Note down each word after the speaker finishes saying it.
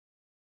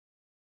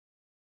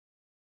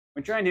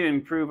We're trying to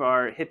improve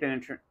our hip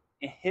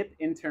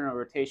internal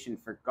rotation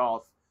for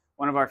golf.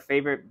 One of our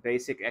favorite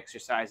basic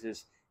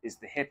exercises is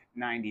the hip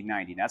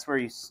 90-90. That's where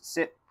you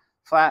sit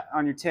flat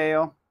on your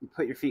tail, you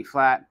put your feet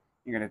flat,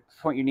 you're going to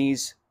point your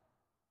knees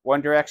one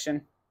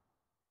direction,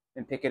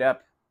 then pick it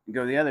up and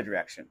go the other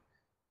direction.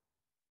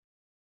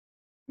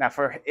 Now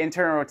for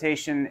internal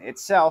rotation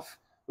itself,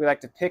 we like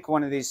to pick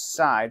one of these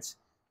sides,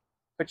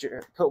 put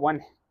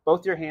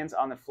both your hands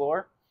on the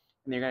floor,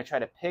 and you're going to try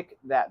to pick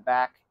that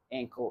back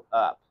ankle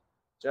up,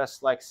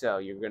 just like so.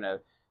 You're going to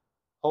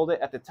hold it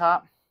at the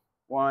top,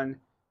 1,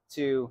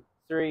 2,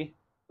 3,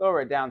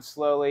 lower it down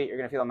slowly. You're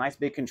going to feel a nice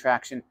big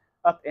contraction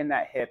up in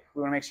that hip.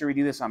 We want to make sure we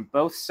do this on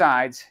both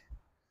sides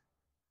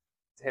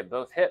to hit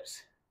both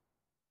hips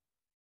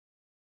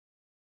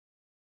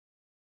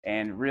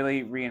and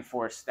really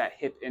reinforce that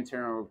hip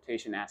internal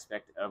rotation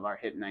aspect of our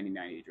hip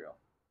 90-90 drill.